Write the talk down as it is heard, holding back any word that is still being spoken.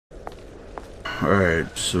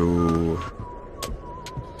Alright, so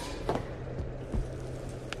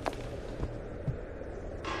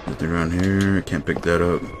nothing around here. Can't pick that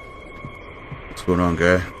up. What's going on,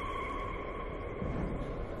 guy?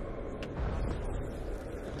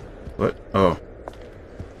 What? Oh.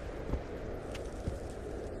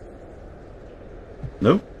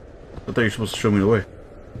 No? I thought you were supposed to show me the way.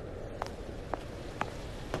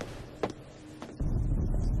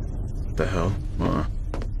 What the hell?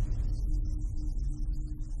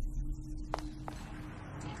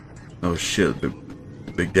 Oh shit, the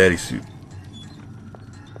Big Daddy suit.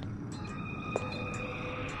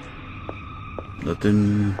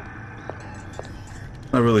 Nothing.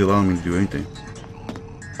 Not really allowing me to do anything.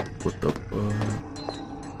 What the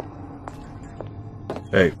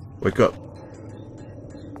fuck? Hey, wake up.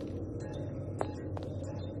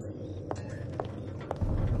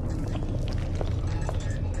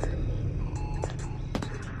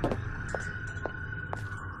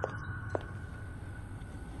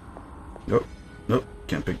 Nope, nope,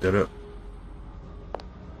 can't pick that up.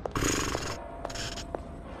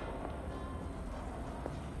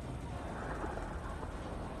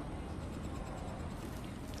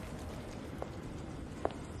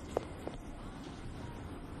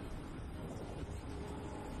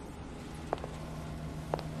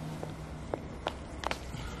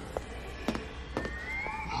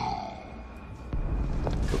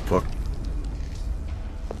 The fuck?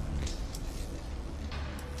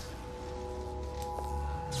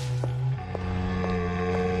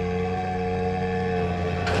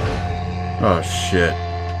 Oh shit.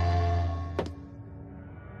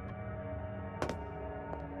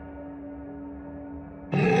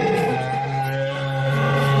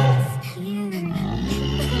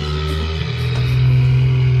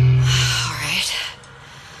 Alright.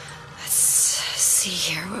 Let's see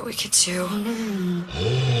here what we could do.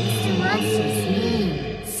 Mr. Monster's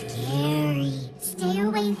mean. Scary. Stay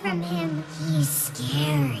away from him. He's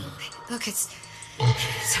scary. Look, it's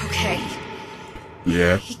okay.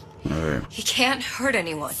 Yeah. Alright. He can't hurt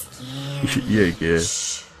anyone. Yeah, I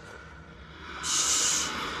guess. Shh.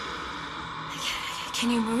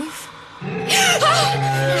 Can you move?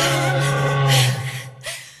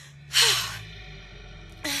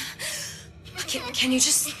 Can you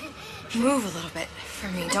just move a little bit for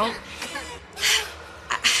me? Don't.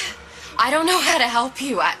 I don't know how to help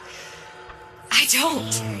you. I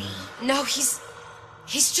don't. No, he's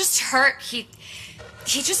just hurt. He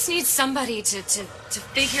just needs somebody to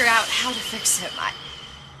figure out how to fix him.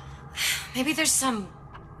 Maybe there's some,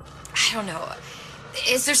 I don't know.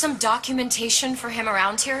 Is there some documentation for him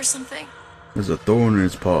around here or something? There's a thorn in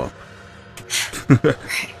his paw.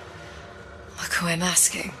 Right. Look who I'm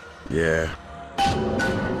asking. Yeah.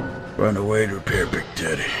 Run away to repair Big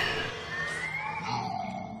Daddy.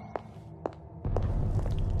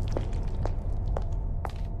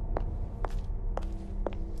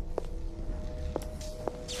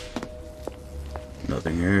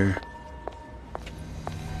 Nothing here.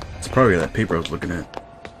 It's probably that paper I was looking at.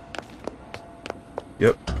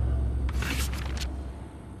 Yep.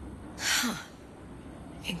 Huh.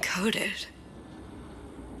 Encoded.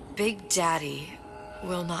 Big Daddy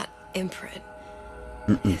will not imprint.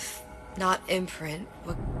 If not imprint,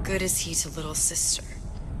 what good is he to little sister?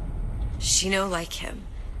 She no like him.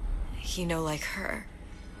 He no like her.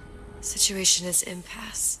 Situation is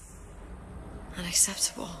impasse.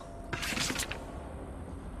 Unacceptable.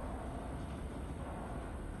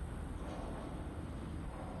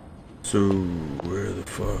 So, where the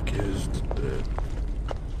fuck is that?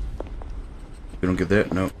 You don't get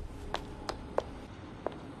that? No.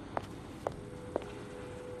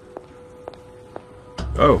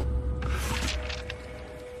 Oh.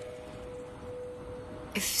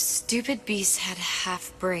 If stupid beasts had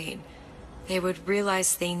half brain, they would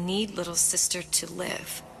realize they need little sister to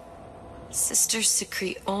live. Sisters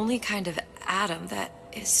secrete only kind of atom that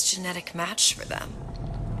is genetic match for them.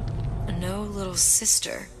 No little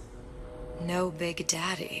sister. No Big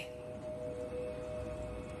Daddy.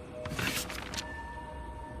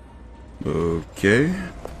 Okay.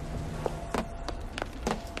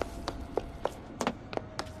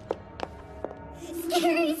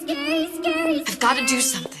 Scary, scary, scary. I've got to do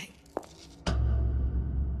something.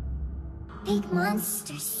 Big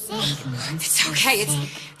monster sick. It's okay.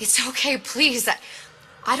 It's okay. Please.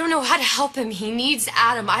 I don't know how to help him. He needs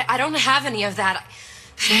Adam. I don't have any of that.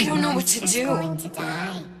 I don't know what to He's do. going to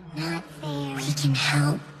die. Not fair. We can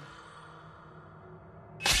help.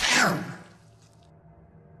 Help.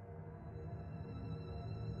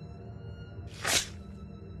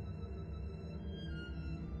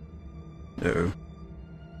 Uh-oh.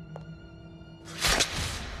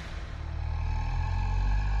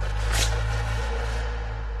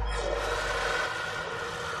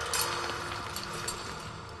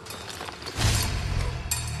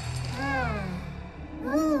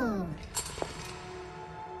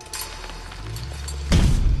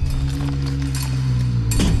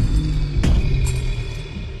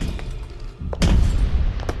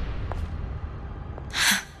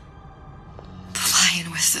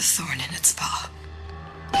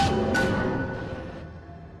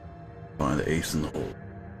 Find the ace in the hole.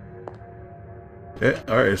 Yeah,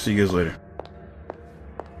 alright, see you guys later.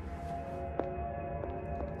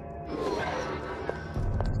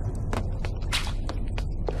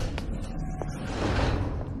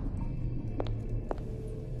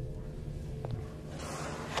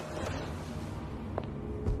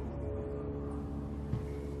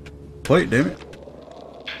 Wait, damn it.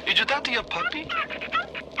 Is that your puppy?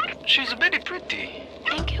 She's very pretty.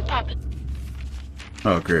 Thank you, Papa.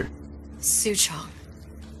 Oh, great. Suchong,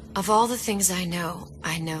 of all the things I know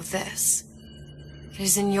this. It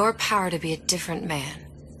is in your power to be a different man.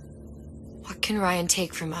 What can Ryan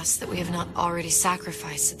take from us that we have not already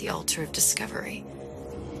sacrificed at the altar of discovery?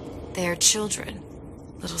 They are children,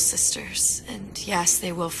 little sisters, and yes,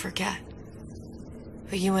 they will forget.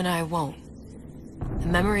 But you and I won't. The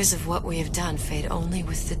memories of what we have done fade only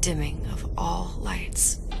with the dimming of all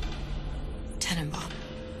lights. Tenenbaum.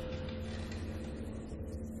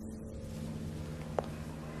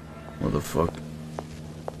 What the fuck?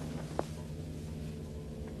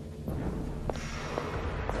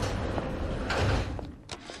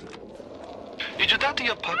 Is that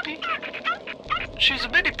your puppy? She's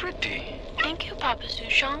very pretty. Thank you, Papa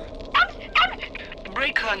Sushong.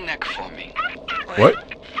 Break her neck for me. What?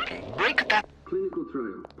 Break that. Clinical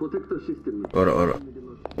trial. Protector system. Hold up.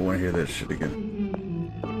 I want to hear that shit again.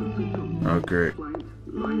 Oh, great.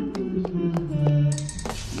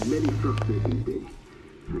 Very frustrating day.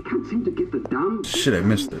 I can't seem to get the damn Shit, I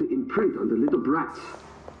missed it. to imprint on the little brats.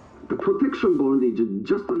 The protection bondage is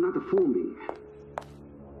just not forming.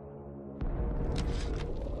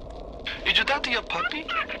 Is that your puppy?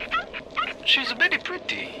 She's very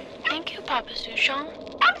pretty. Thank you, Papa Sushong.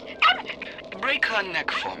 Break her neck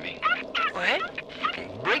for me. What?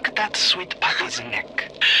 Break that sweet puppy's neck.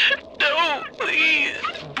 No, please.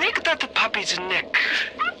 Break that puppy's neck.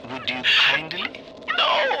 Would you kindly?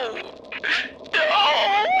 No. No.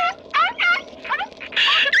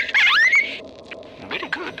 Very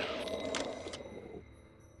good.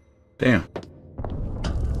 Damn.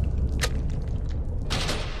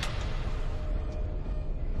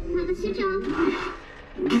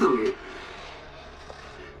 Get away.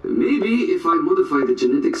 Maybe if I modify the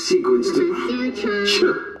genetic sequence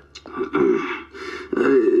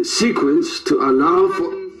to allow for...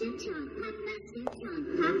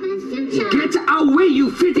 Get away,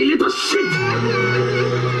 you filthy little shit!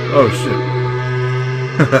 Oh, shit.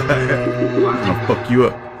 What? I'll fuck you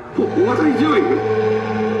up. What are you doing?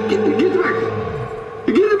 Get back!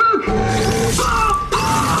 Get back!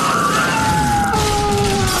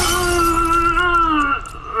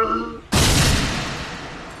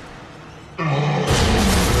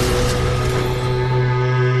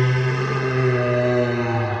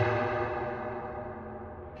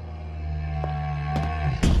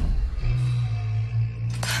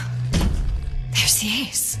 There's the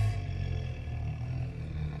ace.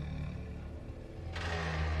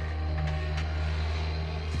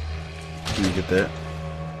 Can you get that?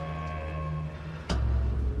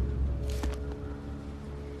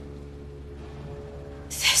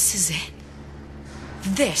 This is it.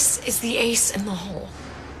 This is the ace in the hole.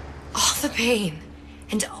 All the pain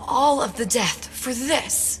and all of the death for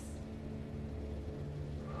this.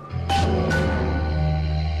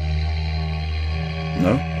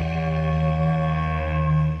 No?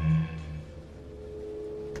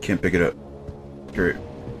 Can't pick it up. Great.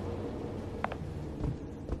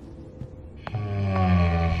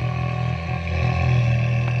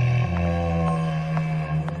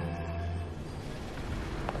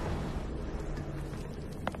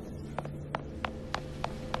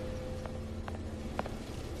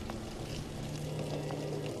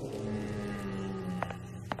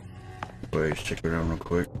 Wait, let's check it out real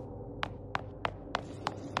quick.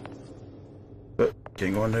 But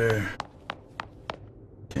can't go in there.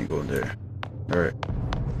 Can't go in there. Alright.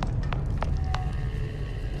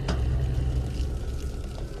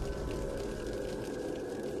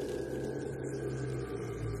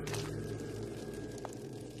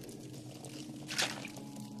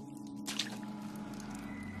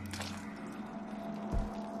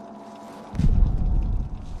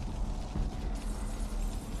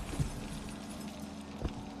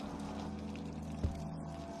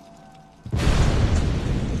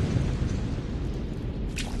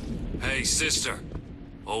 Hey, sister.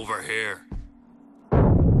 Over here.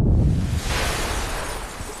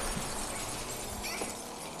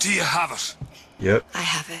 Do you have it? Yep. I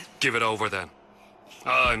have it. Give it over then.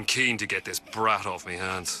 I'm keen to get this brat off my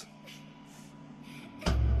hands.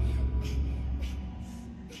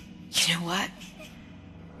 You know what?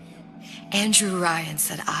 Andrew Ryan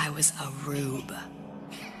said I was a rube.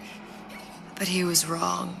 But he was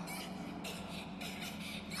wrong.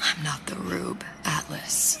 I'm not the Rube,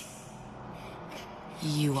 Atlas.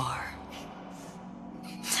 You are.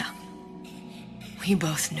 Now, we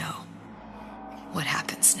both know what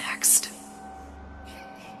happens next.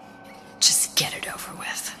 Just get it over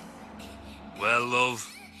with. Well, love,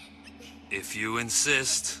 if you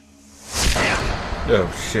insist.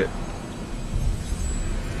 Oh shit.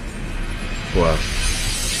 Wow.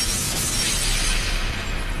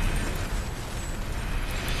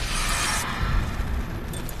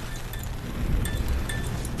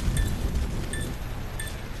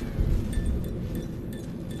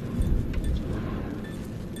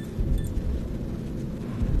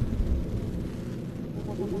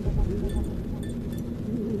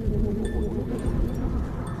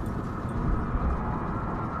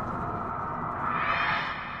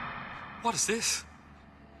 What is this?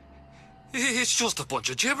 It's just a bunch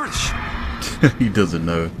of gibberish. He doesn't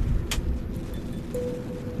know.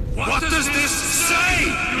 What does this say,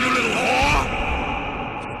 you little whore?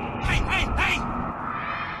 Hey, hey, hey!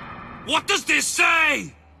 What does this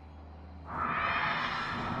say?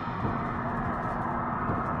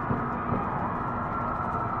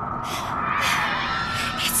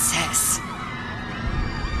 It says...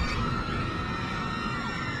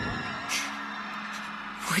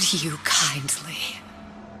 Would you kindly...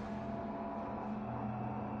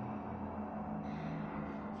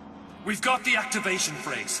 We've got the activation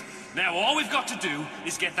phrase. Now all we've got to do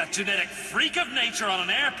is get that genetic freak of nature on an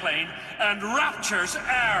airplane, and Rapture's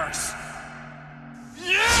ours.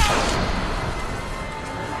 Yeah!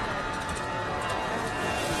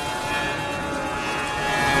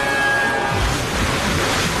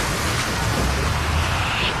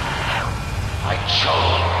 I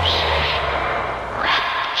chose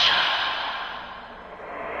Rapture.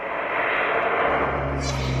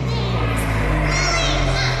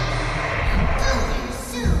 Open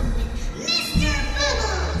soon with Mr.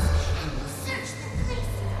 Bubbles, and we'll search the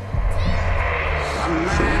place. A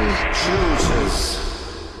man chooses,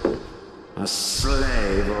 a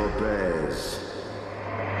slave obeys.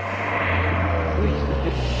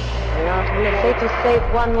 We say to save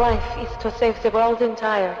one life is to save the world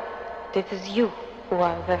entire. It is you who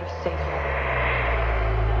are their savior.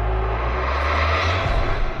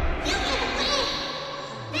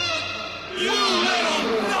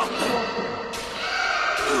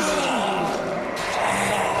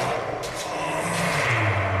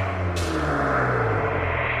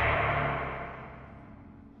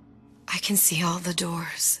 I can see all the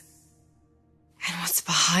doors. And what's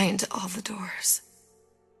behind all the doors.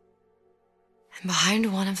 And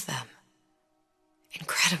behind one of them,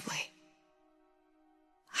 incredibly,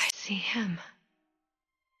 I see him.